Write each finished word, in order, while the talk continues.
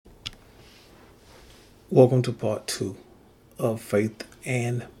Welcome to part two of Faith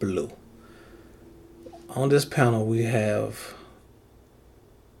and Blue. On this panel, we have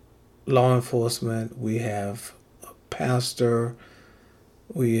law enforcement, we have a pastor,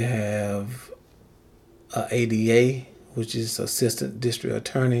 we have a ADA, which is Assistant District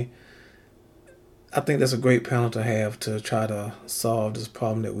Attorney. I think that's a great panel to have to try to solve this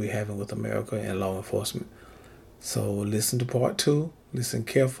problem that we're having with America and law enforcement. So listen to part two, listen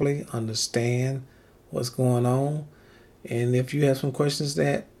carefully, understand what's going on, and if you have some questions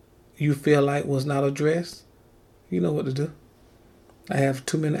that you feel like was not addressed, you know what to do. I have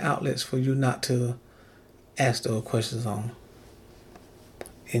too many outlets for you not to ask those questions on.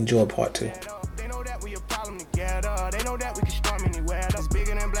 Enjoy part two. They know that we a problem together. They know that we can storm anywhere. It's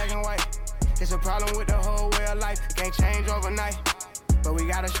bigger than black and white. It's a problem with the whole way of life. It can't change overnight. But we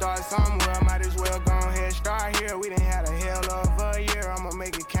gotta start somewhere. Might as well go ahead, start here. We done had a hell of a year. I'ma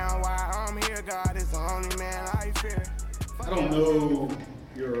make it count while I'm here. God is the only man I fear. I don't know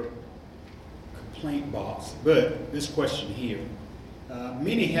your complaint box, but this question here.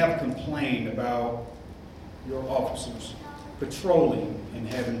 Many have complained about your officers patrolling and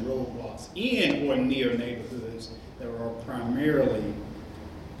having roadblocks in or near neighborhoods that are primarily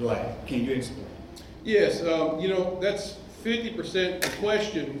black. Can you explain? Yes, that's 50%. The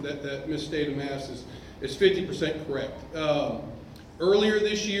question that Ms. Statham asked is 50% correct. Earlier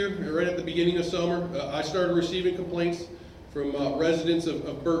this year, right at the beginning of summer, I started receiving complaints from residents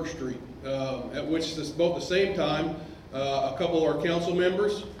of Burke Street, at which about the same time, a couple of our council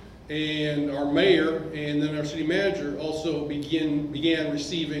members and our mayor and then our city manager also began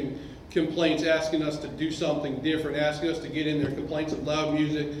receiving complaints asking us to do something different, asking us to get in there, complaints of loud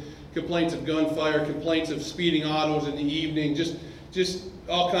music, complaints of gunfire, complaints of speeding autos in the evening, just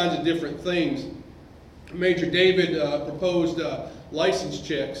all kinds of different things. Major David proposed license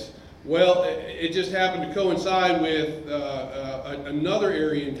checks. Well, it just happened to coincide with another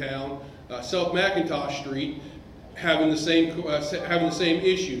area in town, South McIntosh Street, having the same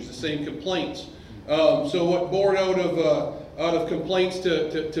issues, the same complaints. So what bored out of complaints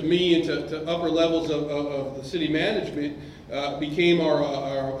to me and to upper levels of the city management became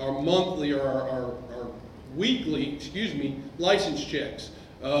our monthly or our weekly, license checks.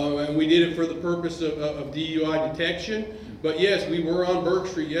 And we did it for the purpose of DUI detection. But yes, we were on Burke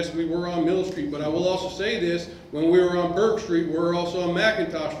Street. Yes, we were on Mill Street. But I will also say this: when we were on Burke Street, we were also on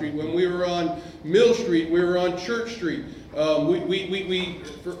McIntosh Street. When we were on Mill Street, we were on Church Street. For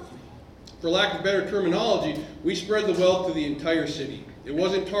lack of better terminology, we spread the wealth to the entire city. It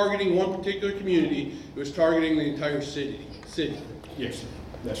wasn't targeting one particular community; it was targeting the entire city. Yes,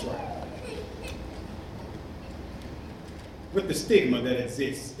 that's right. With the stigma that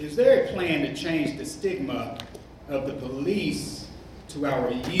exists, is there a plan to change the stigma of the police to our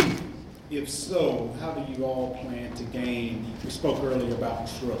youth? If so, how do you all plan to gain? We spoke earlier about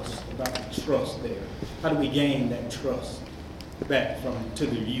the trust there. How do we gain that trust back to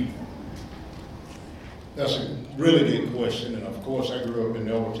the youth? That's a really good question, and of course I grew up in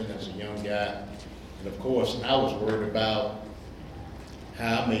Elberton as a young guy, and of course I was worried about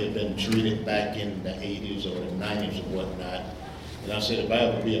how I may have been treated back in the 80s or the 90s or whatnot. And I said, if I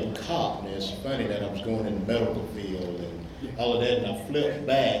ever be a cop, and it's funny that I was going in the medical field and all of that, and I flipped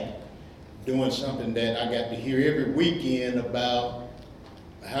back doing something that I got to hear every weekend about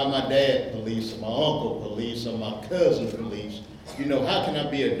how my dad policed, or my uncle policed, or my cousin policed. How can I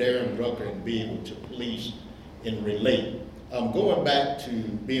be a Darren Rucker and be able to police and relate? Going back to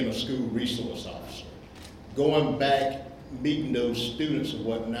being a school resource officer, going back, meeting those students and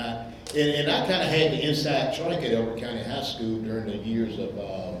whatnot, and I kind of had the inside track at Elbert County High School during the years of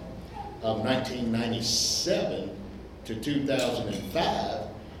 1997 to 2005, and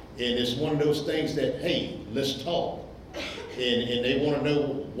it's one of those things that, hey, let's talk. And they want to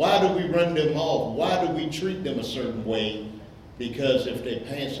know, why do we run them off? Why do we treat them a certain way? Because if their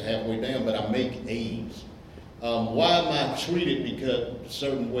pants are halfway down, but I make A's. Why am I treated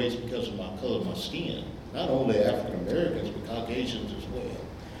certain ways because of my color of my skin? Not only African Americans, but Caucasians as well,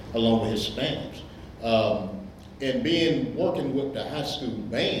 along with Hispanics. And working with the high school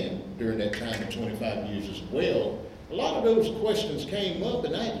band during that time of 25 years as well, a lot of those questions came up,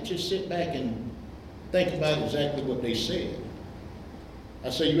 and I had to just sit back and think about exactly what they said. I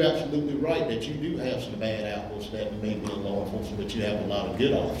say you're absolutely right that you do have some bad apples that may be in law enforcement, but you have a lot of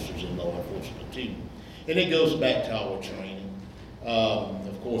good officers in law enforcement too. And it goes back to our training.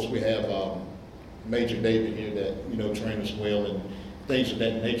 Of course, we have Major David here that train us well and things of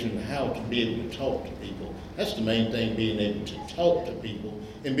that nature, and how to be able to talk to people. That's the main thing, being able to talk to people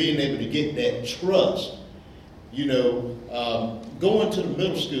and being able to get that trust Going to the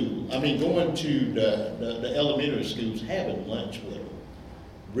middle school, going to the elementary schools, having lunch with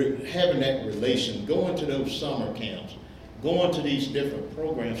them, having that relation, going to those summer camps, going to these different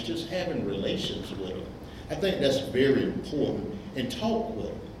programs, just having relations with them. I think that's very important. And talk with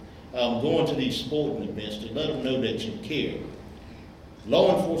them. Going to these sporting events to let them know that you care.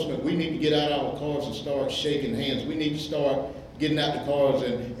 Law enforcement, we need to get out of our cars and start shaking hands. We need to start getting out the cars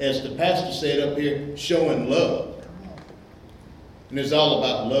and, as the pastor said up here, showing love. And it's all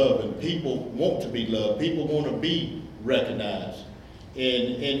about love, and people want to be loved. People want to be recognized.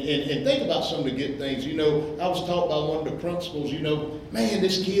 And think about some of the good things. I was taught by one of the principals, man,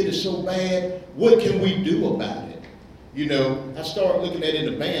 this kid is so bad. What can we do about it? I started looking at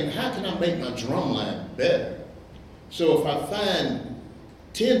in the band, how can I make my drum line better? So if I find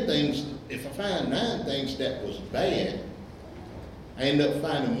 10 things, if I find 9 things that was bad, I end up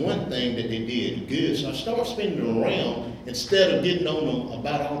finding one thing that they did good. So I start spinning it around. Instead of getting on them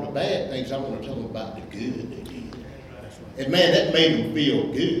about all the bad things, I want to tell them about the good they did. And man, that made them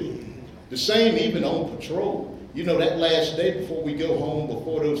feel good. The same even on patrol. That last day before we go home,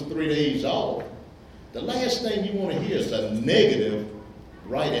 before those 3 days off, the last thing you want to hear is a negative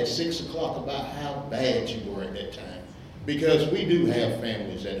right at 6 o'clock about how bad you were at that time. Because we do have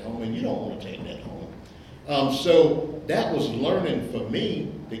families at home, and you don't want to take that home. So that was learning for me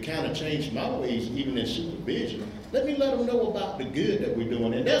to kind of change my ways, even in supervision. Let me let them know about the good that we're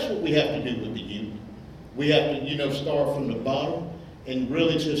doing. And that's what we have to do with the youth. We have to, start from the bottom and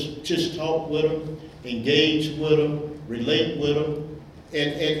really just talk with them, engage with them, relate with them,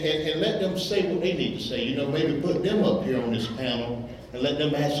 and let them say what they need to say. Maybe put them up here on this panel and let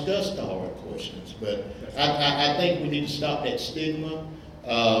them ask us the hard questions. But I think we need to stop that stigma.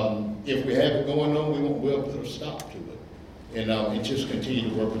 If we have it going on, we'll put a stop to it. And just continue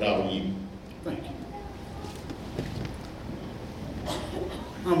to work with our youth. Thank you.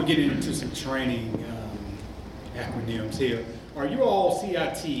 I'm going to get into some training acronyms here. Are you all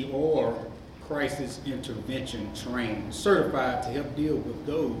CIT or crisis intervention trained, certified to help deal with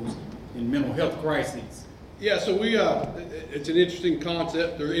those in mental health crises? Yeah, so we, it's an interesting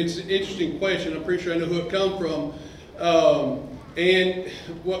concept, or it's an interesting question. I'm pretty sure I know who it come from. And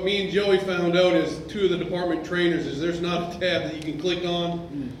what me and Joey found out is 2 of the department trainers is there's not a tab that you can click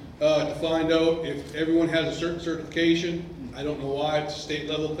on to find out if everyone has a certain certification. I don't know why, it's a state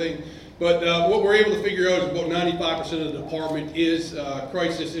level thing. But what we're able to figure out is about 95% of the department is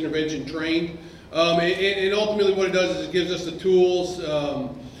crisis intervention trained. And ultimately what it does is it gives us the tools,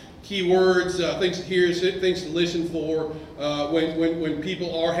 keywords, things to hear, things to listen for when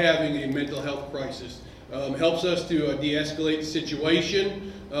people are having a mental health crisis. Helps us to de-escalate the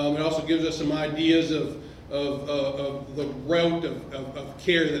situation. It also gives us some ideas of the route of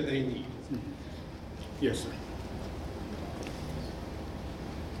care that they need. Yes, sir.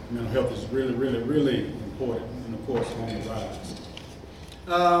 Mental health is really, really, really important, and of course, on the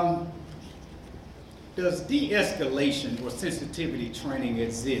rise. Does de-escalation or sensitivity training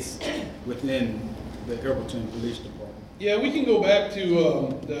exist within the Irvington Police Department? Yeah, we can go back to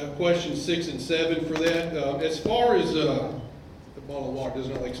the question 6 and 7 for that. As far as the bottle of water does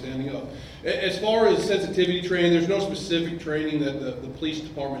not like standing up. As far as sensitivity training, there's no specific training that the police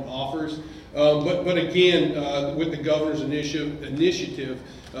department offers. But again, with the governor's initiative,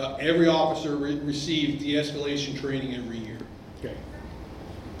 every officer receives de-escalation training every year. Okay.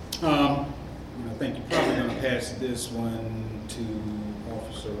 I think you're probably going to pass this one to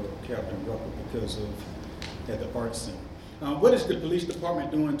Officer Captain Rucker because of at the Arts Center. What is the police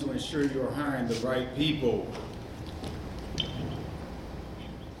department doing to ensure you're hiring the right people?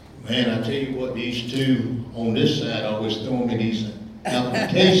 Man, I tell you what, these 2 on this side always throwing me these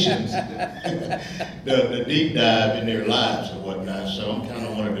applications, the deep dive in their lives and whatnot, so I'm kind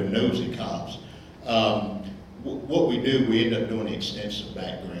of one of the nosy cops. What we do, we end up doing an extensive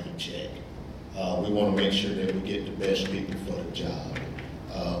background check. We want to make sure that we get the best people for the job.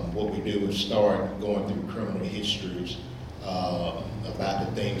 What we do is start going through criminal histories about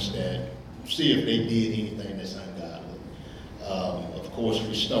the things that, see if they did anything that's ungodly. Of course,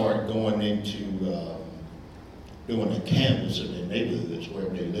 we start going into doing a canvas of their neighborhoods,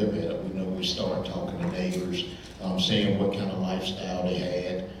 wherever they live at. We start talking to neighbors, seeing what kind of lifestyle they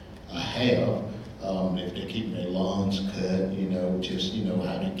have, if they're keeping their lawns cut, just,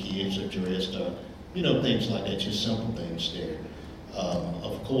 how their kids are dressed, things like that, just simple things there.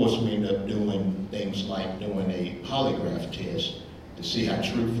 Of course, we end up doing things like doing a polygraph test to see how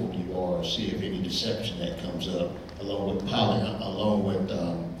truthful you are, see if any deception that comes up, along with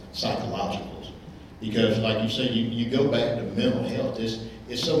psychologicals. Because like you say, you go back to mental health,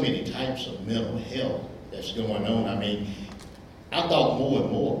 it's so many types of mental health that's going on. I mean, I thought more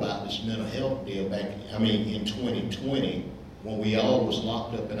and more about this mental health deal in 2020 when we all was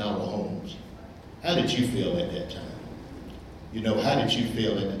locked up in our homes. How did you feel at that time? You know, how did you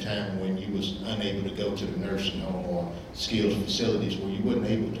feel at the time when you was unable to go to the nursing home or skilled facilities where you wasn't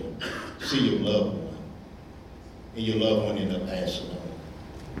able to see your loved one and your loved one ended up passing on?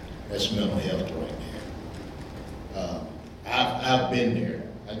 That's mental health right there. I've been there.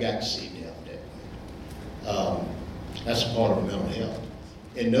 I got to see death that way. That's a part of mental health.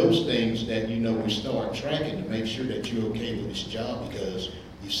 And those things that, you know, we start tracking to make sure that you're okay with this job, because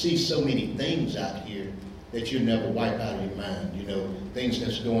you see so many things out here that you never wipe out of your mind, you know, things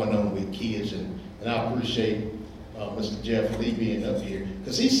that's going on with kids. And I appreciate Mr. Jeff Lee being up here,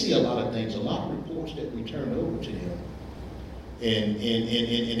 because he see a lot of things, a lot of reports that we turn over to him. And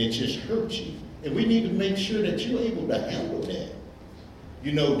it just hurts you. And we need to make sure that you're able to handle that.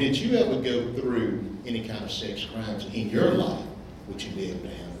 You know, did you ever go through any kind of sex crimes in your life? Would you be able to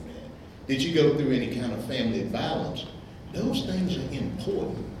handle that? Did you go through any kind of family violence? Those things are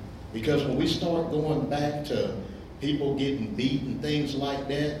important, because when we start going back to people getting beat and things like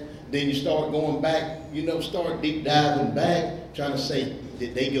that, then you start going back, you know, start deep diving back, trying to say,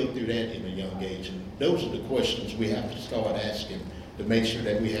 did they go through that in a young age? And those are the questions we have to start asking to make sure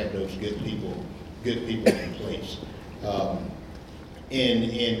that we have those good people in place.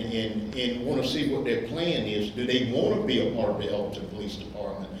 And want to see what their plan is. Do they want to be a part of the Elton Police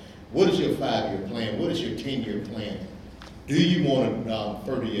Department? What is your 5-year plan? What is your 10-year plan? Do you want to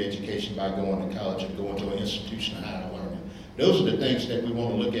further your education by going to college and going to an institution of higher learning? Those are the things that we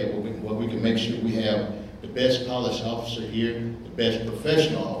want to look at where we can make sure we have the best police officer here, the best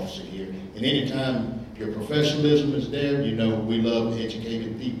professional officer here. And anytime your professionalism is there, you know, we love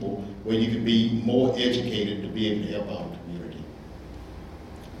educated people where you can be more educated to be able to help out the community.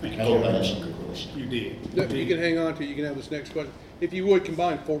 Thank you. I hope I answered your question. You did. No, you can hang on to it. You can have this next question. If you would,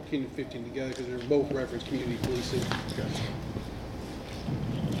 combine 14 and 15 together, because they're both reference community policing.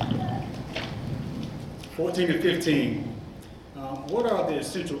 14 and 15. What are the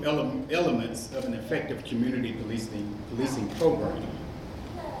essential elements of an effective community policing program?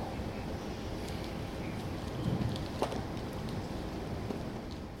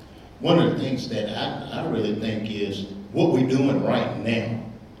 One of the things that I really think is what we're doing right now,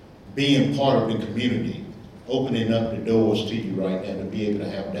 being part of the community, opening up the doors to you right now to be able to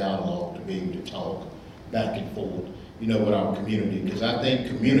have dialogue, to be able to talk back and forth, you know, with our community. Because I think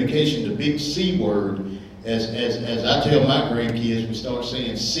communication, the big C word, as I tell my grandkids, we start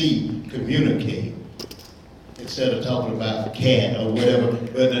saying C, communicate, instead of talking about cat or whatever.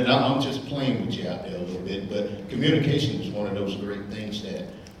 But I'm just playing with you out there a little bit. But communication is one of those great things that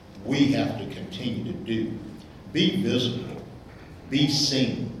we have to continue to do. Be visible, be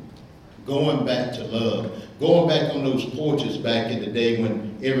seen, going back to love, going back on those porches back in the day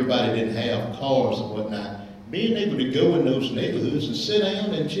when everybody didn't have cars and whatnot, being able to go in those neighborhoods and sit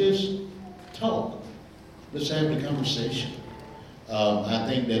down and just talk. Let's have the conversation. I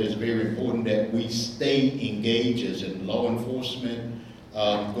think that it's very important that we stay engaged as in law enforcement,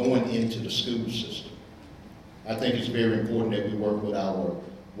 going into the school system. I think it's very important that we work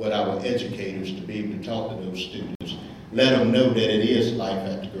with our educators to be able to talk to those students. Let them know that it is life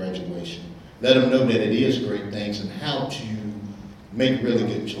after graduation. Let them know that it is great things and how to make really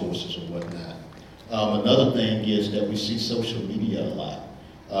good choices and whatnot. Another thing is that we see social media a lot.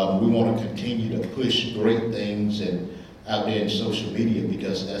 We want to continue to push great things and out there in social media,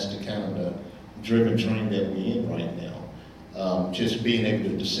 because that's the kind of the driven train that we're in right now. Just being able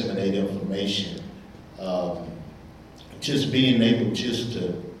to disseminate information, just being able just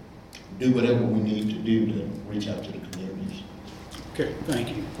to do whatever we need to do to reach out to the communities. Okay, thank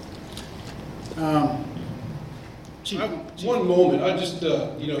you. Chief, One moment, I just,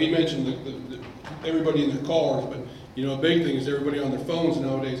 you know, he mentioned the everybody in their cars, but, you know, a big thing is everybody on their phones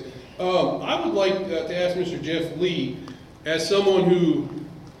nowadays. I would like to ask Mr. Jeff Lee, as someone who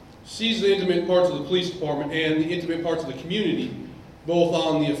sees the intimate parts of the police department and the intimate parts of the community, both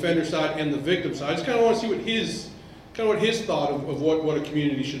on the offender side and the victim side, I just kind of want to see what his thought of what a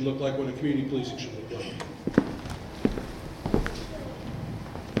community should look like, what a community policing should look like.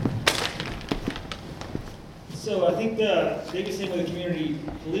 So I think the biggest thing with community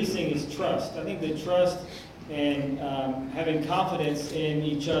policing is trust. I think that trust and having confidence in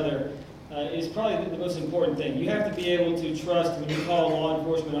each other is probably the most important thing. You have to be able to trust when you call a law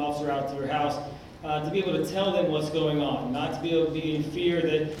enforcement officer out to your house, to be able to tell them what's going on, not to be able to be in fear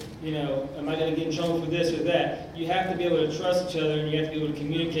that, you know, am I going to get in trouble for this or that? You have to be able to trust each other, and you have to be able to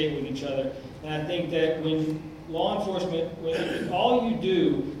communicate with each other. And I think that when law enforcement, if all you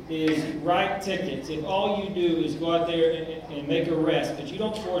do is write tickets, if all you do is go out there and make arrests, but you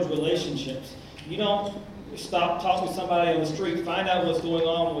don't forge relationships, you don't stop, talk to somebody on the street, find out what's going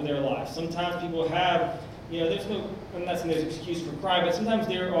on with their life. Sometimes people have, there's no, I'm not saying there's an excuse for crime, but sometimes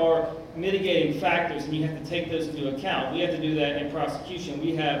there are mitigating factors and you have to take those into account. We have to do that in prosecution.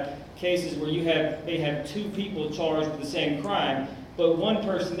 We have cases where they have two people charged with the same crime, but one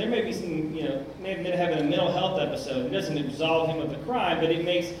person, there may be some, maybe they're having a mental health episode. It doesn't absolve him of the crime, but it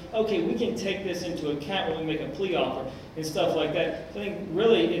makes, okay, we can take this into account when we make a plea offer and stuff like that. So I think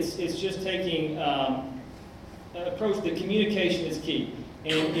really it's just taking an approach that communication is key.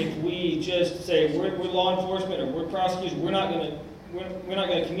 And if we just say we're law enforcement or we're prosecutors, we're not going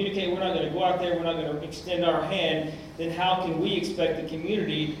to communicate, we're not going to go out there, we're not going to extend our hand, then how can we expect the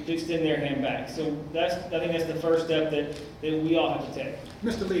community to extend their hand back? So I think that's the first step that we all have to take.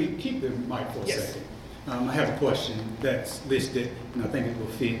 Mr. Lee, keep the mic for a Yes. second. I have a question that's listed, and I think it will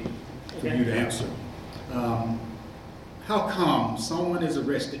fit for you to answer. How come someone is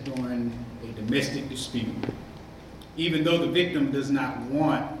arrested during a domestic dispute, even though the victim does not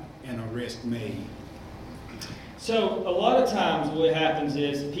want an arrest made? So a lot of times what happens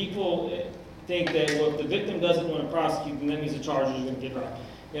is people think that, well, if the victim doesn't want to prosecute, then that means the charges are going to get dropped.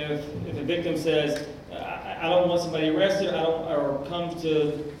 If a victim says, I don't want somebody arrested, or comes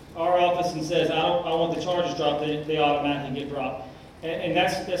to our office and says, I want the charges dropped, they automatically get dropped. And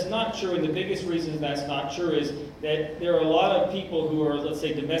that's not true, and the biggest reason that's not true is that there are a lot of people who are, let's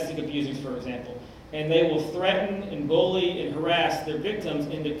say, domestic abusers, for example, and they will threaten and bully and harass their victims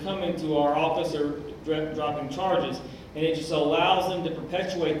into coming to our office or dropping charges. And it just allows them to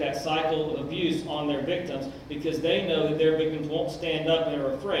perpetuate that cycle of abuse on their victims because they know that their victims won't stand up and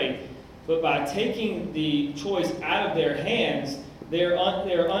are afraid. But by taking the choice out of their hands, they're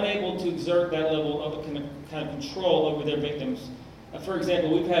unable to exert that level of kind of control over their victims. For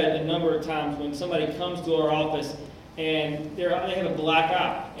example, we've had a number of times when somebody comes to our office and they have a black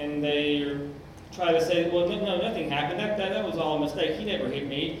eye and they try to say, well, no, nothing happened. That was all a mistake. He never hit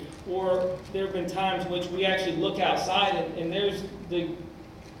me. Or there have been times which we actually look outside and there's the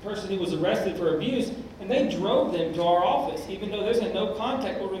person who was arrested for abuse, and they drove them to our office, even though there's a no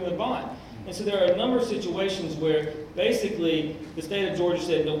contact order in the bond. And so there are a number of situations where basically the state of Georgia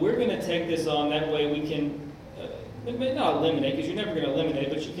said, no, we're going to take this on. That way we can, not eliminate, because you're never going to eliminate,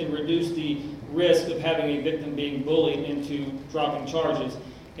 but you can reduce the risk of having a victim being bullied into dropping charges.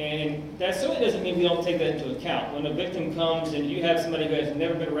 And that certainly doesn't mean we don't take that into account. When a victim comes and you have somebody who has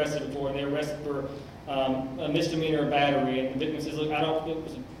never been arrested before and they're arrested for a misdemeanor or battery, and the victim says, look, I don't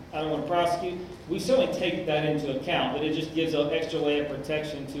want to prosecute, we certainly take that into account, but it just gives an extra layer of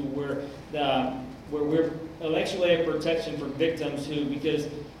protection to where we're an extra layer of protection for victims who, because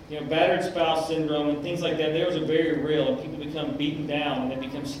battered spouse syndrome and things like that, those are very real, and people become beaten down and they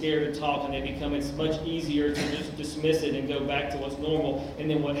become scared to talk, and it's much easier to just dismiss it and go back to what's normal. And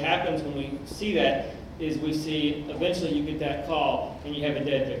then what happens when we see that is we see eventually you get that call and you have a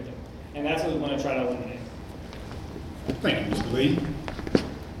dead victim. And that's what we want to try to eliminate. Thank you, Mr. Lee.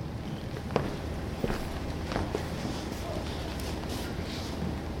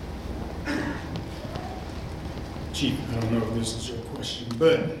 Chief, I don't know if this is your question,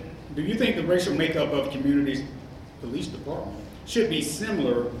 but do you think the racial makeup of communities' police department should be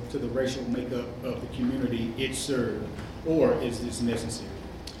similar to the racial makeup of the community it served, or is this necessary?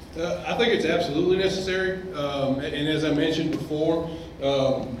 I think it's absolutely necessary, and as I mentioned before,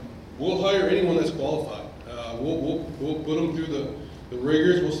 we'll hire anyone that's qualified. We'll put them through the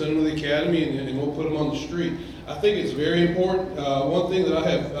rigors, we'll send them to the academy, and we'll put them on the street. I think it's very important. One thing that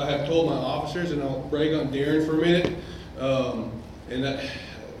I have told my officers, and I'll brag on Darren for a minute, and I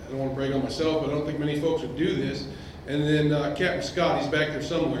don't want to brag on myself, but I don't think many folks would do this, and then Captain Scott, he's back there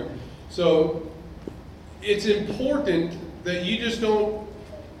somewhere. So it's important that you just don't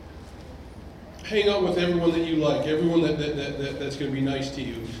hang out with everyone that you like, everyone that's going to be nice to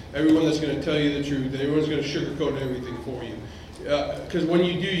you, everyone that's going to tell you the truth, everyone's going to sugarcoat everything for you. Because when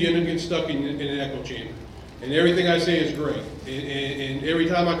you do, you end up getting stuck in an echo chamber. And everything I say is great. And every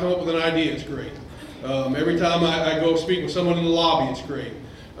time I come up with an idea, it's great. Every time I go speak with someone in the lobby, it's great.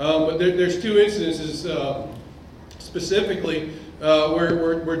 But there's two instances specifically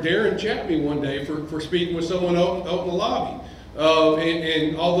where Darren chapped me one day for speaking with someone out in the lobby.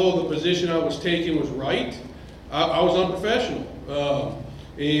 And although the position I was taking was right, I was unprofessional.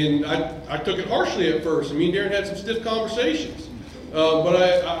 And I took it harshly at first. Me and Darren had some stiff conversations. But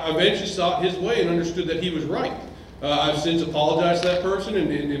I eventually saw it his way and understood that he was right. I've since apologized to that person, and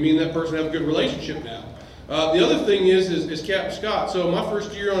me and that person have a good relationship now. The other thing is Captain Scott. So my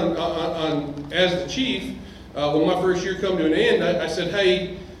first year on as the chief, when my first year come to an end, I said,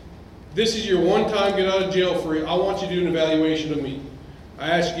 hey, this is your one time get out of jail free. I want you to do an evaluation of me. I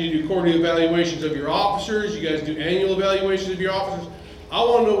ask you to do quarterly evaluations of your officers. You guys do annual evaluations of your officers. I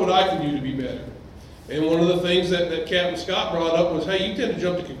want to know what I can do to be better. And one of the things that Captain Scott brought up was, hey, you tend to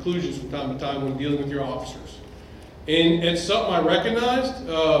jump to conclusions from time to time when dealing with your officers. And it's something I recognized.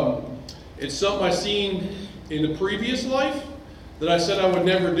 It's something I seen in the previous life that I said I would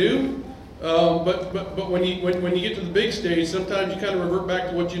never do. But when you get to the big stage, sometimes you kind of revert back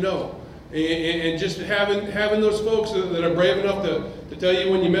to what you know. And just having those folks that are brave enough to tell you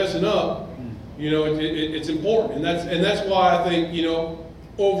when you're messing up, it's important. And that's why I think,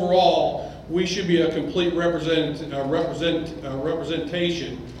 overall, we should be a complete representation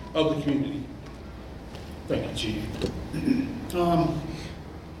of the community. Thank you, Chief.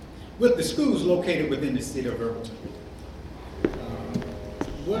 With the schools located within the city of Irvington,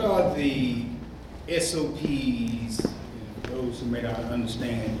 what are the SOPs, those who may not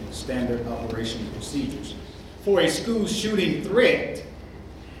understand standard operation procedures, for a school shooting threat,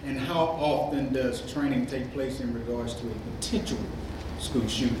 and how often does training take place in regards to a potential school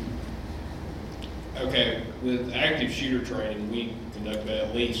shooting? Okay, with active shooter training, we conduct that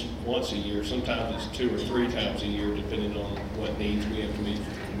at least once a year. Sometimes it's 2 or 3 times a year, depending on what needs we have to meet for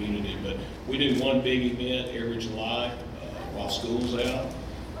the community. But we do one big event every July while school's out.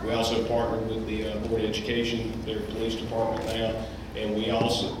 We also partner with the Board of Education, their police department now, and we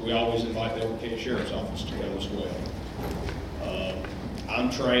always invite the Elbert County Sheriff's Office to come as well. I'm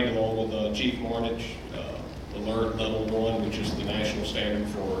trained along with Chief Marnich, Alert Level 1, which is the national standard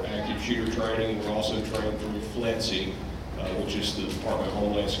for active shooter training. We're also trained through FLETC, which is the Department of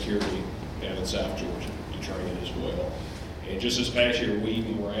Homeland Security down in South Georgia, to train it as well. And just this past year, we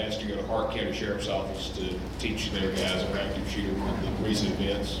even were asked to go to Hart County Sheriff's Office to teach their guys on active shooter with the recent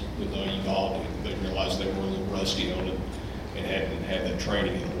events with Uvalde. They realized they were a little rusty on it and hadn't had that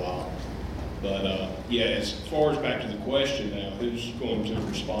training in a while. But yeah, as far as back to the question now, who's going to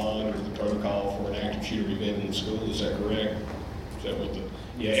respond or the protocol for an active shooter event in the school, is that correct? Is that what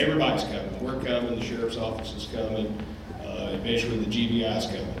yeah, everybody's coming. We're coming, the Sheriff's Office is coming, eventually the GBI is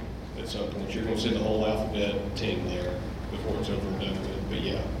coming at some point. You're going to see the whole alphabet team there before it's over and done with. But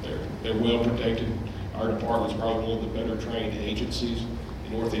yeah, they're well protected. Our department's probably one of the better trained agencies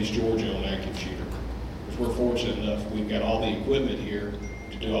in Northeast Georgia on active shooter. Because we're fortunate enough, we've got all the equipment here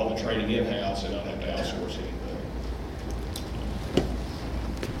to do all the training in-house and not have to outsource anything.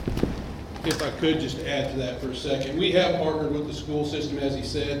 If I could just add to that for a second, we have partnered with the school system, as he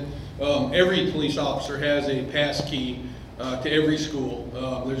said. Every police officer has a pass key to every school.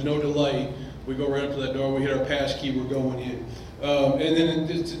 There's no delay. We go right up to that door, we hit our pass key, we're going in. And then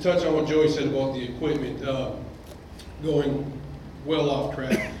to touch on what Joey said about the equipment, going well off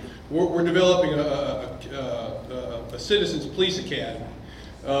track, we're developing a Citizens Police Academy.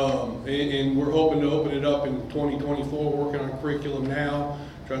 And we're hoping to open it up in 2024, working on curriculum now,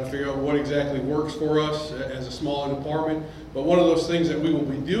 trying to figure out what exactly works for us as a smaller department. But one of those things that we will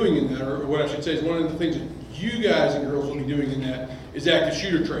be doing in that, or what I should say is one of the things that you guys and girls will be doing in that, is active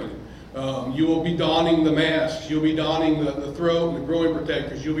shooter training. You will be donning the masks, you'll be donning the throat and the groin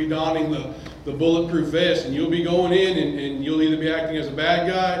protectors, you'll be donning the bulletproof vest, and you'll be going in and you'll either be acting as a bad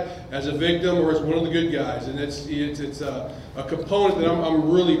guy, as a victim, or as one of the good guys. And it's a component that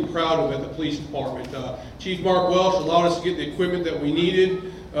I'm really proud of at the police department. Chief Mark Welsh allowed us to get the equipment that we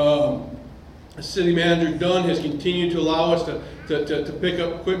needed. City Manager Dunn has continued to allow us to pick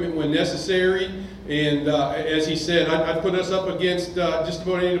up equipment when necessary. And as he said, I'd put us up against just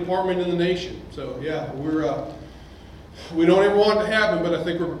about any department in the nation. So yeah, we don't ever want it to happen, but I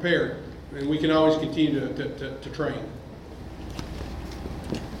think we're prepared. And we can always continue to train.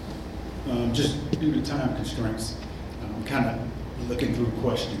 Just due to time constraints, I'm kind of looking through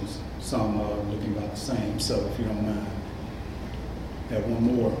questions. Some are looking about the same, so if you don't mind, have one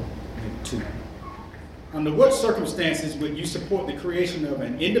more, maybe 2. Under what circumstances would you support the creation of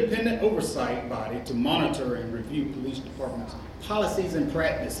an independent oversight body to monitor and review police departments' policies and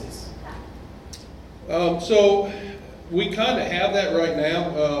practices? So we kind of have that right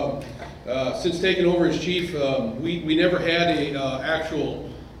now. Since taking over as chief, we never had a actual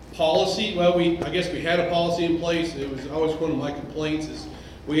policy. Well, I guess we had a policy in place. It was always one of my complaints is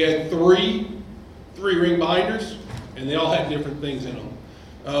we had three ring binders, and they all had different things in them.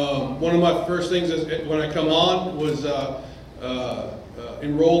 One of my first things when I come on was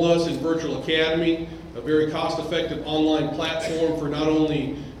enrolled us in Virtual Academy, a very cost-effective online platform for not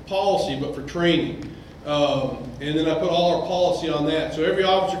only policy but for training. And then I put all our policy on that. So every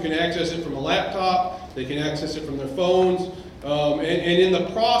officer can access it from a laptop, they can access it from their phones, And in the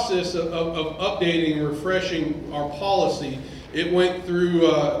process of updating and refreshing our policy, it went through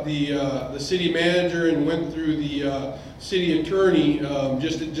the city manager and went through the city attorney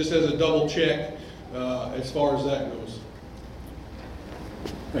just as a double check as far as that goes.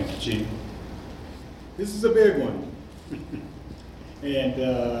 Thank you, Chief. This is a big one. And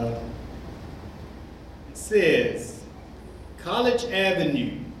it says, College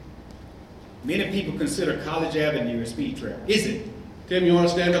Avenue. Many people consider College Avenue a speed trap. Is it? Tim, you want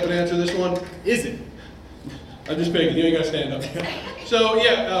to stand up and answer this one? Is it? I'm just picking. You ain't got to stand up. So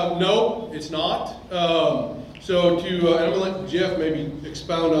yeah, no, it's not. So and I'm gonna let Jeff maybe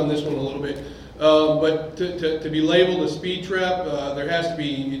expound on this one a little bit. But to be labeled a speed trap, there has to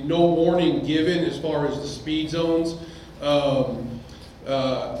be no warning given as far as the speed zones.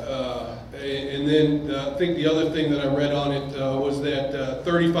 And then I think the other thing that I read on it was that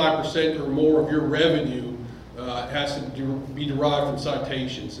 35% or more of your revenue has to be derived from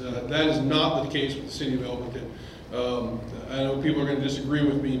citations. That is not the case with the city of Elberton. I know people are going to disagree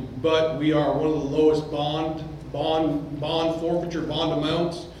with me, but we are one of the lowest bond forfeiture bond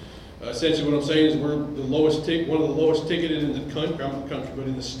amounts. Essentially, what I'm saying is we're the lowest one of the lowest ticketed in the country, but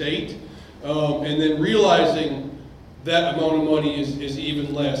in the state. And then realizing that amount of money is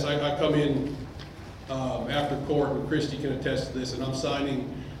even less. I come in after court, and Christy can attest to this, and I'm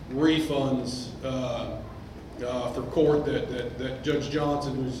signing refunds for court that Judge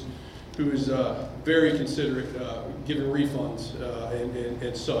Johnson, who is very considerate, giving refunds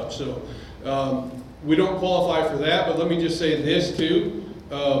and such. So we don't qualify for that, but let me just say this too.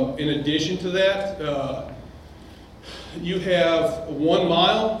 In addition to that, you have 1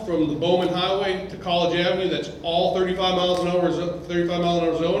 mile from the Bowman Highway to College Avenue. That's all 35 miles an hour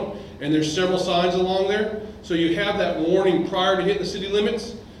zone, and there's several signs along there. So you have that warning prior to hitting the city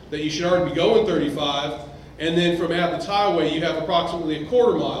limits that you should already be going 35. And then from Athens Highway, you have approximately a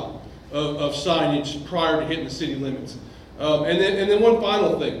 1/4 mile of signage prior to hitting the city limits. And then one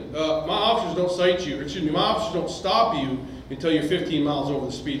final thing: my officers don't cite you. Excuse me, my officers don't stop you until you're 15 miles over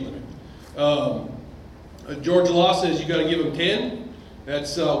the speed limit. Georgia law says you got to give them 10.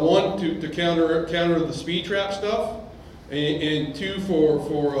 That's one to counter the speed trap stuff, and two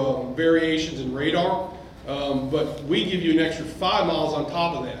for variations in radar. But we give you an extra 5 miles on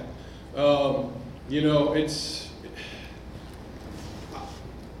top of that. You know,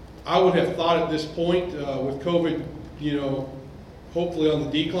 I would have thought at this point with COVID, you know, hopefully on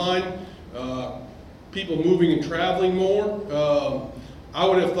the decline, people moving and traveling more. I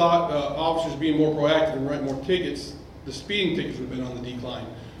would have thought officers being more proactive and writing more tickets, the speeding tickets would have been on the decline,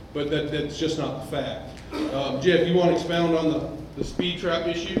 but that's just not the fact. Jeff, you want to expound on the speed trap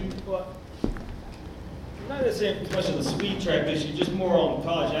issue? Well, not necessarily as much of the speed trap issue, just more on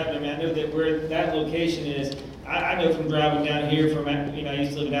College Avenue. I mean, I know that where that location is, I know from driving down here from, you know, I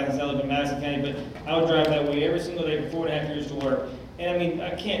used to live in Athens, I live in Madison County, but I would drive that way every single day for 4.5 years to work. And I mean, I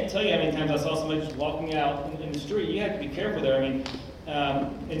can't tell you how many times I saw somebody just walking out in the street. You have to be careful there. I mean,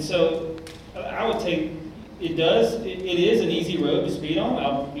 and so I would take, it is an easy road to speed on.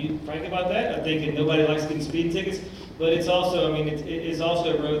 I'll be frank about that. I think nobody likes getting speeding tickets, but it's also, I mean, it is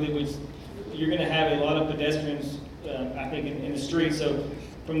also a road that you're going to have a lot of pedestrians, I think, in the street. So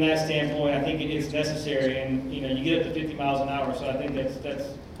from that standpoint, I think it is necessary, and you know, you get up to 50 miles an hour. So I think that's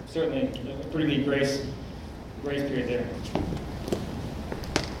certainly a pretty good grace period there.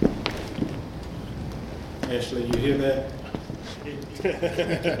 Ashley, you hear that?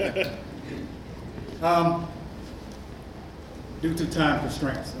 Due to time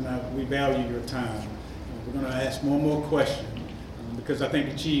constraints, and we value your time, we're going to ask one more question because I think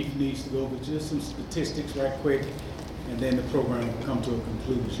the chief needs to go over just some statistics right quick, and then the program will come to a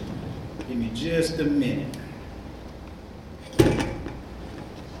conclusion. Give me just a minute. I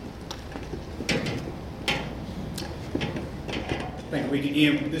think we can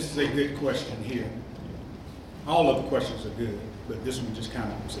end. This is a good question here. All of the questions are good, but this one just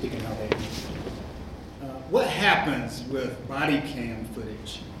kind of sticking out there. What happens with body cam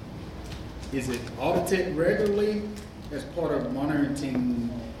footage? Is it audited regularly as part of monitoring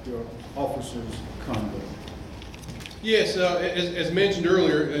your officers' conduct? Yes, as mentioned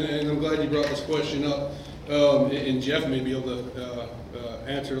earlier, and I'm glad you brought this question up, and Jeff may be able to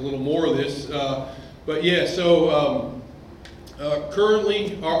answer a little more of this. But yeah, so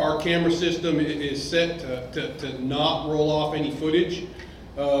currently our camera system is set to not roll off any footage.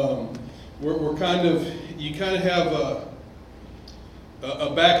 We're you kind of have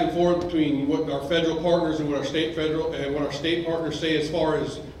a back and forth between what our federal partners and what our state partners say as far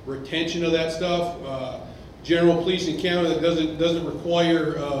as retention of that stuff. General police encounter that doesn't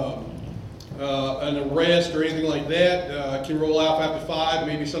require an arrest or anything like that can roll out after 5,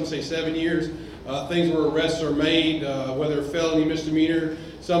 maybe some say 7 years. Things where arrests are made, whether felony, misdemeanor,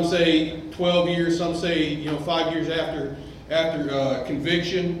 some say 12 years, some say 5 years after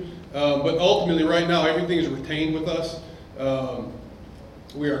conviction. But ultimately, right now, everything is retained with us.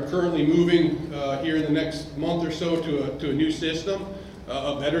 We are currently moving here in the next month or so to a new system,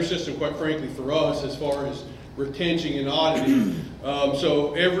 a better system, quite frankly, for us as far as retention and auditing.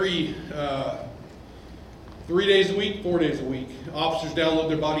 So every 3 days a week, 4 days a week, officers download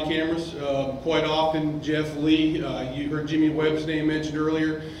their body cameras. Quite often, Jeff Lee, you heard Jimmy Webb's name mentioned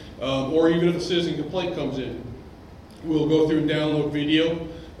earlier, or even if a citizen complaint comes in, we'll go through and download video.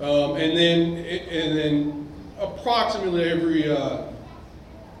 And then approximately every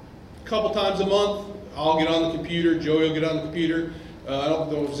couple times a month, I'll get on the computer, Joey will get on the computer. I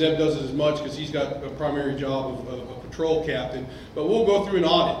don't know if Zeb does it as much because he's got a primary job of a patrol captain, but we'll go through an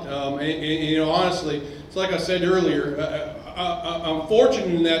audit. And honestly, it's like I said earlier, I'm fortunate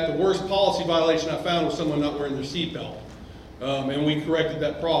in that the worst policy violation I found was someone not wearing their seatbelt, and we corrected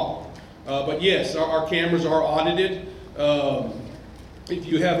that problem. But yes, our cameras are audited. If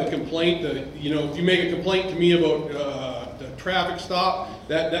you have a complaint, if you make a complaint to me about the traffic stop,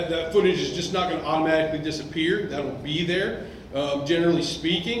 that footage is just not going to automatically disappear. That'll be there. Generally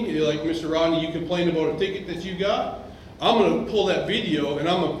speaking, like Mr. Rodney, you complained about a ticket that you got. I'm going to pull that video and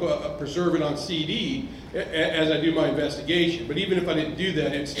I'm going to preserve it on CD as I do my investigation. But even if I didn't do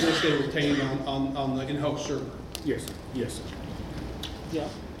that, it'd still stay retained on the in-house server. Yes, sir. Yes, sir. Yeah.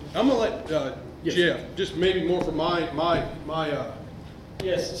 I'm going to let Yes. Jeff, just maybe more for my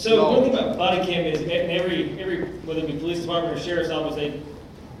Yes, so one thing about body cam is every whether it be police department or sheriff's office,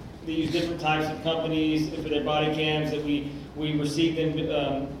 they use different types of companies for their body cams, that we receive them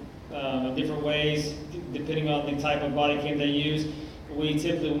in different ways depending on the type of body cam they use. We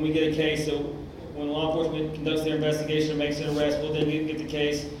typically, when we get a case, so when law enforcement conducts their investigation or makes an arrest, we'll then get the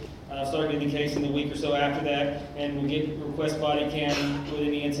case, start getting the case in the week or so after that, and we'll get request body cam with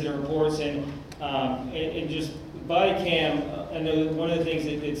any incident reports, and just body cam. I know one of the things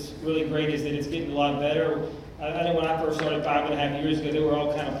that's really great is that it's getting a lot better. I know when I first started 5.5 years ago, there were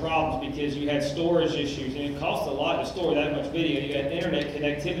all kind of problems because you had storage issues, and it costs a lot to store that much video. You had internet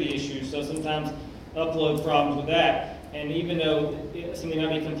connectivity issues, so sometimes upload problems with that. And even though something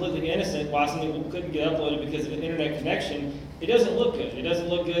might be completely innocent, why something couldn't get uploaded because of an internet connection, it doesn't look good. It doesn't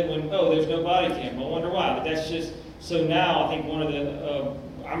look good when, oh, there's no body cam. I wonder why. But that's just, so now I think one of the,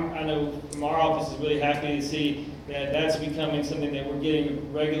 I know from our office is really happy to see that that's becoming something that we're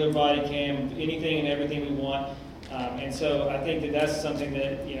getting regular body cam, anything and everything we want. And so I think that that's something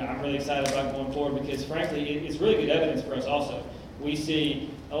that, I'm really excited about going forward, because frankly, it's really good evidence for us also. We see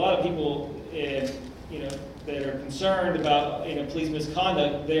a lot of people, that are concerned about, police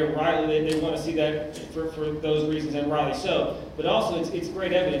misconduct. They're rightly, they want to see that for those reasons, and rightly so. But also it's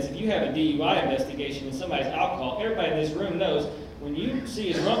great evidence. If you have a DUI investigation and somebody's alcohol, everybody in this room knows when you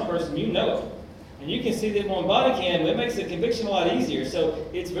see a drunk person, you know it. And you can see them on body cam, it makes the conviction a lot easier. So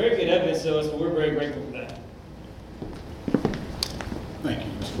it's very good evidence to us, but we're very grateful for that. Thank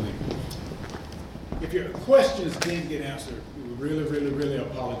you, Mr. Lee. If your questions didn't get answered, we really, really, really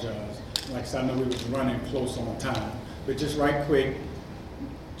apologize. Like I said, I know we was running close on time, but just right quick,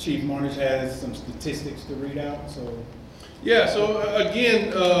 Chief Marnish has some statistics to read out, so. Yeah, so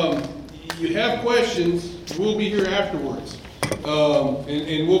again, you have questions, we'll be here afterwards.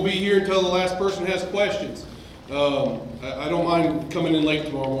 And we'll be here until the last person has questions. I don't mind coming in late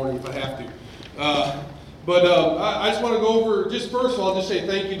tomorrow morning if I have to. But I just want to go over, just first of all, just say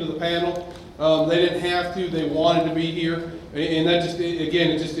thank you to the panel. They didn't have to, they wanted to be here. And that just,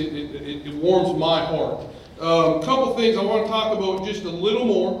 again, it warms my heart. A couple things I want to talk about just a little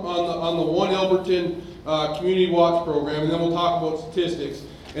more on the One Elberton Community Watch Program, and then we'll talk about statistics.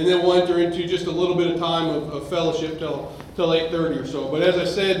 And then we'll enter into just a little bit of time of fellowship till 8:30 or so. But as I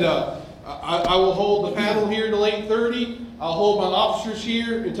said, I will hold the panel here till 8:30. I'll hold my officers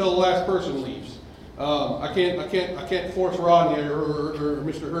here until the last person leaves. I can't force Rodney or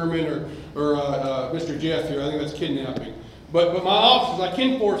Mr. Herman or Mr. Jeff here. I think that's kidnapping. But my officers, I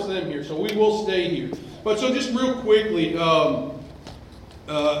can force them here, so we will stay here. But so just real quickly,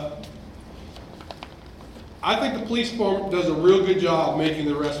 I think the police department does a real good job making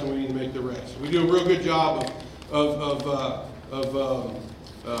the arrests when we need to make the arrests. We do a real good job of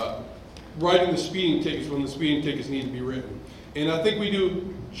writing the speeding tickets when the speeding tickets need to be written. And I think we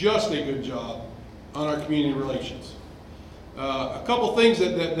do just a good job on our community relations. A couple things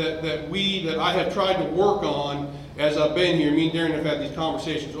that I have tried to work on as I've been here. Me and Darren have had these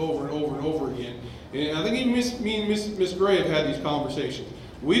conversations over and over and over again. And I think even me and Miss Gray have had these conversations.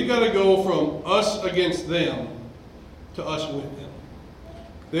 We've got to go from us against them to us with them.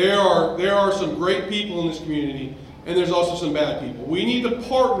 There are some great people in this community, and there's also some bad people. We need to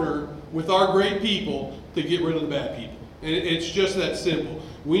partner with our great people to get rid of the bad people. And it's just that simple.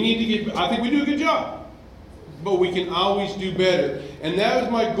 I think we do a good job, but we can always do better. And that is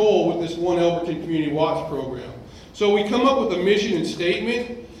my goal with this One Elberton Community Watch program. So we come up with a mission and statement,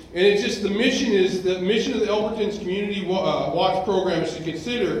 and it's just the mission of the Elberton's Community Watch program is to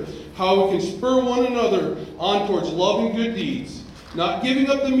consider how we can spur one another on towards love and good deeds, not giving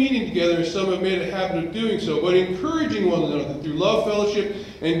up the meeting together as some have made a habit of doing so, but encouraging one another through love, fellowship,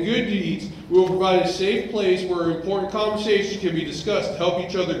 and good deeds. We will provide a safe place where important conversations can be discussed to help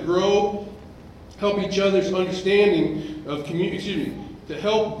each other grow, help each other's understanding of community, to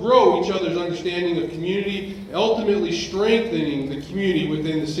help grow each other's understanding of community, ultimately strengthening the community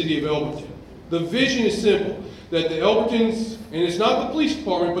within the city of Elberton. The vision is simple, that the Elbertons, and it's not the police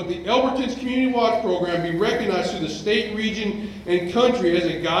department, but the Elberton's Community Watch program be recognized through the state, region, and country as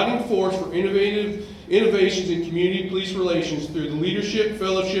a guiding force for innovations in community police relations through the leadership,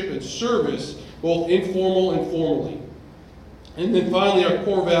 fellowship, and service, both informal and formally. And then finally, our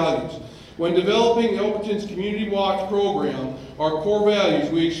core values. When developing Elberton's Community Watch program, our core values,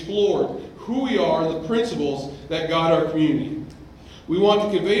 we explored who we are and the principles that guide our community. We want to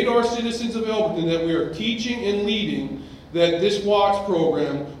convey to our citizens of Elberton that we are teaching and leading that this watch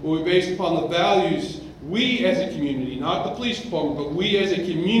program will be based upon the values we as a community, not the police department, but we as a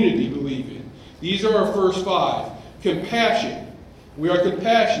community believe in. These are our first 5. Compassion. We are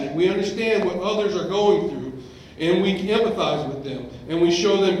compassionate. We understand what others are going through, and we empathize with them, and we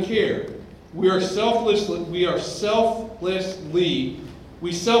show them care. We selflessly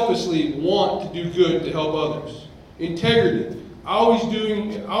want to do good to help others. Integrity, always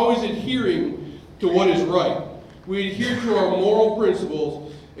adhering to what is right. We adhere to our moral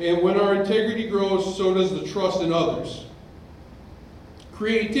principles, and when our integrity grows, so does the trust in others.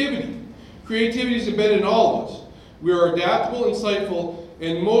 Creativity. Creativity is embedded in all of us. We are adaptable, insightful,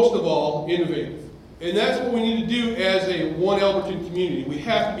 and most of all, innovative. And that's what we need to do as a One Elberton community. We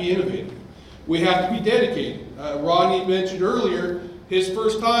have to be innovative. We have to be dedicated. Rodney mentioned earlier, his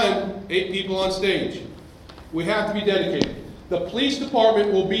first time, 8 people on stage. We have to be dedicated. The police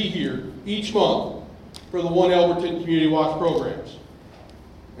department will be here each month for the One Elberton Community Watch programs.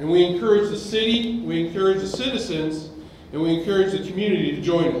 And we encourage the city, we encourage the citizens, and we encourage the community to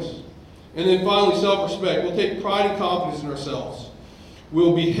join us. And then finally, self-respect. We'll take pride and confidence in ourselves.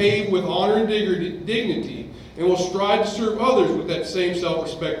 We'll behave with honor and dignity, and we'll strive to serve others with that same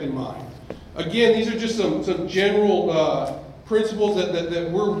self-respect in mind. Again, these are just some general principles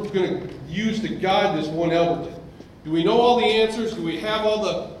that we're going to use to guide this One Elberton. Do we know all the answers? Do we have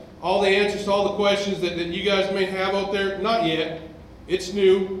all the answers to all the questions that you guys may have out there? Not yet. It's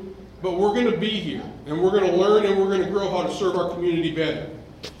new, but we're going to be here, and we're going to learn, and we're going to grow how to serve our community better.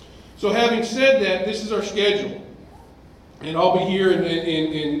 So having said that, this is our schedule. And I'll be here, and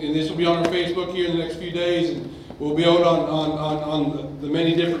this will be on our Facebook here in the next few days, and we'll be out on the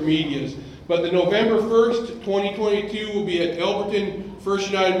many different medias. But the November 1st, 2022 will be at Elberton First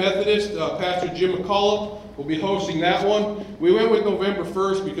United Methodist. Pastor Jim McCullough will be hosting that one. We went with November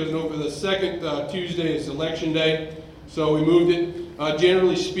 1st because over the second Tuesday is election day, so we moved it.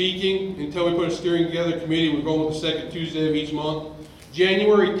 Generally speaking, until we put a steering together committee, we're going with the second Tuesday of each month.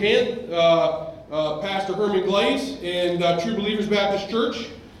 January 10th, Pastor Herman Glaze and True Believers Baptist Church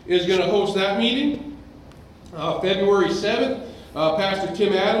is going to host that meeting. February 7th, Pastor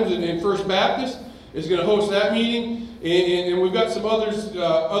Tim Adams and First Baptist is going to host that meeting. And we've got some others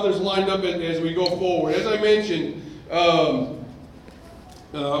lined up as we go forward. As I mentioned,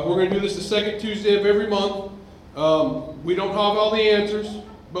 we're going to do this the second Tuesday of every month. We don't have all the answers,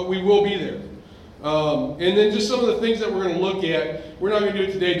 but we will be there. And then just some of the things that we're going to look at. We're not going to do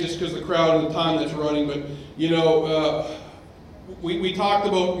it today just because of the crowd and the time that's running, but we talked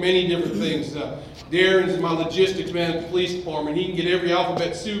about many different things. Darren's my logistics man at the police department. He can get every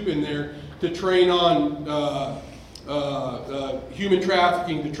alphabet soup in there to train on human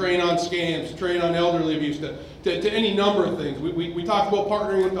trafficking, to train on scams, to train on elderly abuse, to any number of things. We talked about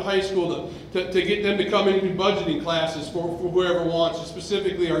partnering with the high school to get them to come into budgeting classes for whoever wants,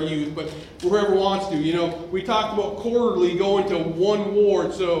 specifically our youth, but whoever wants to. We talked about quarterly going to one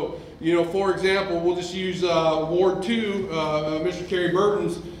ward. So, for example, we'll just use Ward 2, Mr. Kerry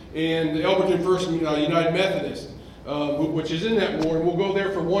Burton's, and Elberton First United Methodist, which is in that ward. We'll go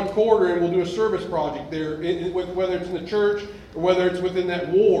there for one quarter and we'll do a service project there, whether it's in the church or whether it's within that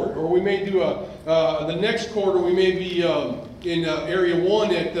ward. Or we may do the next quarter, we may be in Area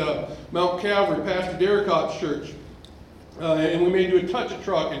 1 at Mount Calvary, Pastor Derricott's church. and we may do a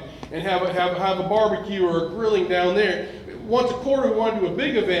touch-a-truck and have a barbecue or a grilling down there. Once a quarter, we want to do a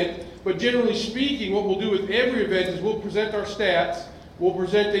big event, but generally speaking, what we'll do with every event is we'll present our stats, we'll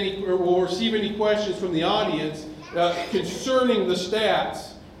receive any questions from the audience concerning the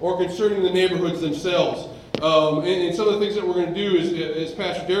stats or concerning the neighborhoods themselves. And some of the things that we're going to do is, as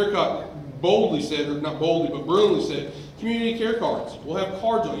Pastor Derricock boldly said, or not boldly, but brilliantly said, community care cards. We'll have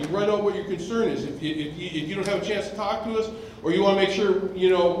cards on. You write out what your concern is. If you don't have a chance to talk to us, or you want to make sure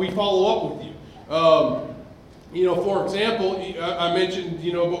we follow up with you. For example, I mentioned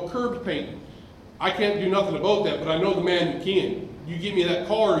about curb painting. I can't do nothing about that, but I know the man who can. You give me that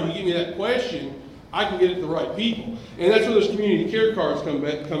card, or you give me that question, I can get it to the right people. And that's where those community care cards come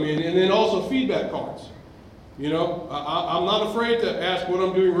in, and then also feedback cards. I'm not afraid to ask what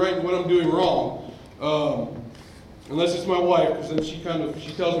I'm doing right and what I'm doing wrong. Unless it's my wife, because then she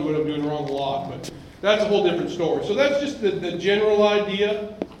tells me what I'm doing wrong a lot. But that's a whole different story. So that's just the general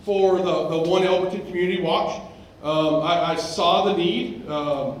idea for the One Elberton Community Watch. I saw the need.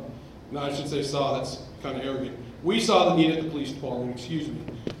 No, I should say saw. That's kind of arrogant. We saw the need at the police department, excuse me.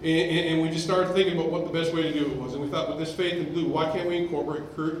 And we just started thinking about what the best way to do it was. And we thought, with this Faith in Blue, why can't we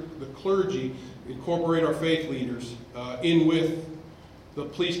incorporate the clergy, incorporate our faith leaders in with the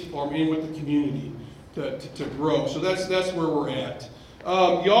police department, in with the community to grow. So that's where we're at.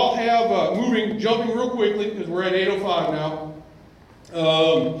 Y'all have, jumping real quickly, because we're at 8:05 now.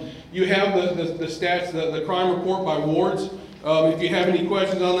 You have the stats, the crime report by wards. If you have any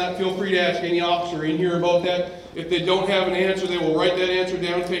questions on that, feel free to ask any officer in here about that. If they don't have an answer, they will write that answer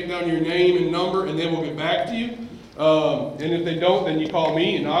down, take down your name and number, and they will get back to you. And if they don't, then you call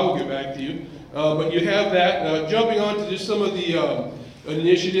me and I will get back to you. But you have that. Jumping on to just some of the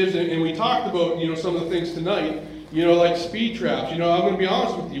initiatives, and we talked about some of the things tonight, like speed traps. I'm going to be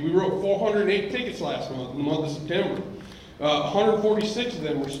honest with you. We wrote 408 tickets last month, in the month of September. 146 of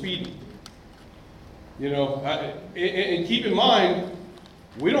them were speeding. And keep in mind,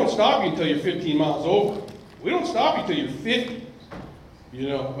 we don't stop you until you're 15 miles over. We don't stop you until you're 50.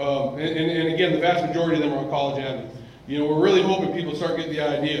 And again, the vast majority of them are on College Avenue. We're really hoping people start getting the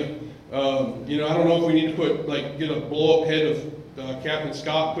idea. I don't know if we need to get a blow-up head of Captain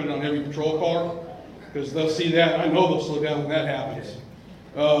Scott, put it on every patrol car, because they'll see that. I know they'll slow down when that happens.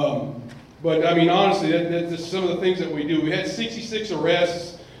 But I mean, honestly, that's some of the things that we do. We had 66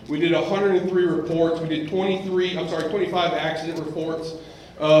 arrests. We did 103 reports. We did 25 accident reports.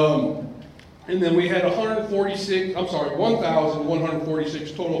 And then we had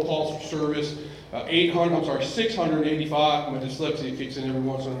 1,146 total calls for service. 685, my dyslexia kicks in every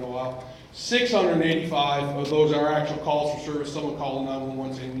once in a while. 685 of those are actual calls for service. Someone called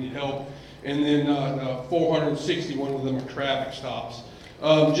 911 saying they need help. And then 461 of them are traffic stops.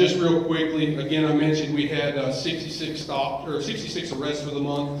 Just real quickly, again, I mentioned we had 66 arrests for the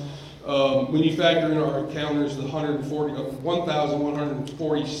month. When you factor in our encounters, the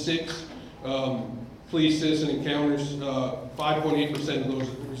 1,146 police citizen encounters, 5.8% of those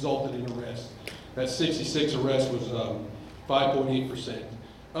resulted in arrest. That 66 arrests was 5.8%.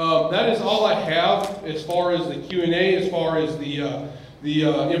 That is all I have as far as the Q&A, as far as the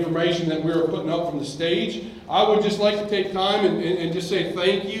information that we are putting up from the stage. I would just like to take time and just say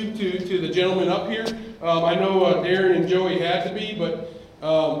thank you to the gentlemen up here. I know Darren and Joey had to be, but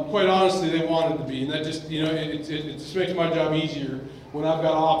quite honestly, they wanted to be, and that just it just makes my job easier when I've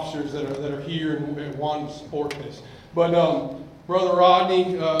got officers that are here and want to support this. But Brother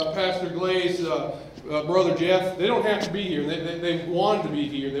Rodney, Pastor Glaze, Brother Jeff, they don't have to be here. They wanted to be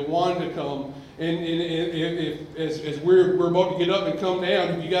here. They wanted to come. And as we're about to get up and come down,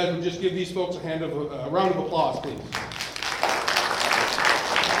 if you guys would just give these folks a round of applause, please.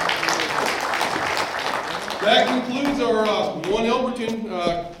 That concludes our One Elberton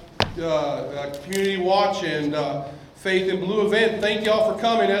Community Watch and Faith in Blue event. Thank y'all for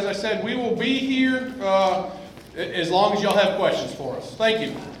coming. As I said, we will be here as long as y'all have questions for us. Thank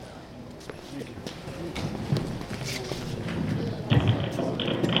you.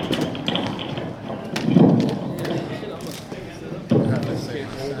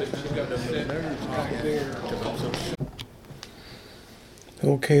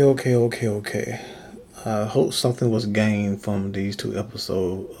 Okay. I hope something was gained from these 2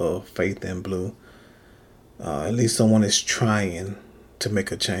 episodes of Faith in Blue. At least someone is trying to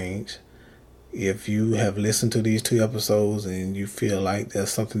make a change. If you have listened to these 2 episodes and you feel like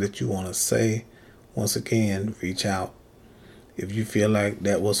there's something that you want to say, once again, reach out. If you feel like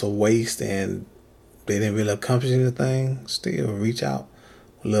that was a waste and they didn't really accomplish anything, still reach out.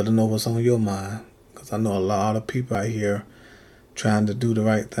 Let them know what's on your mind. Because I know a lot of people out here trying to do the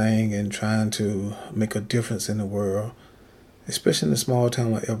right thing and trying to make a difference in the world. especially in a small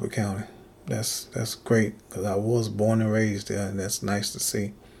town like Everett County. That's great because I was born and raised there, and that's nice to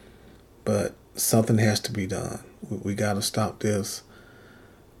see. But something has to be done. We got to stop this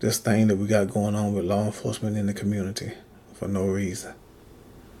thing that we got going on with law enforcement in the community for no reason.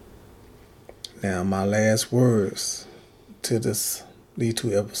 Now, my last words to these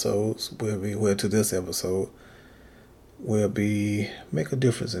 2 episodes to this episode will be make a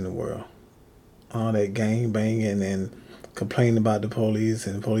difference in the world. All that gang banging and complaining about the police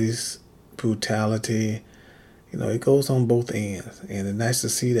and police brutality, it goes on both ends. And it's nice to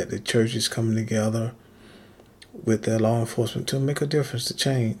see that the church is coming together with their law enforcement to make a difference, to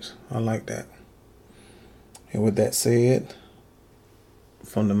change. I like that. And with that said,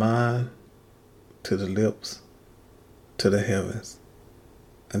 from the mind to the lips to the heavens.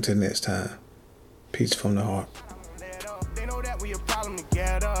 Until next time, peace from the heart. They know that we a problem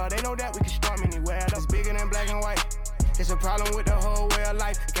together. They know that we can storm anywhere. It's bigger than black and white. It's a problem with the whole way of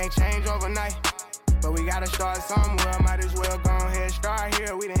life. It can't change overnight. But we gotta start somewhere. Might as well go ahead, start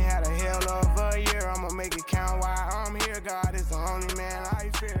here. We done had a hell of a year. I'ma make it count while I'm here. God is the only man I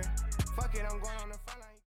fear. Fuck it, I'm going on.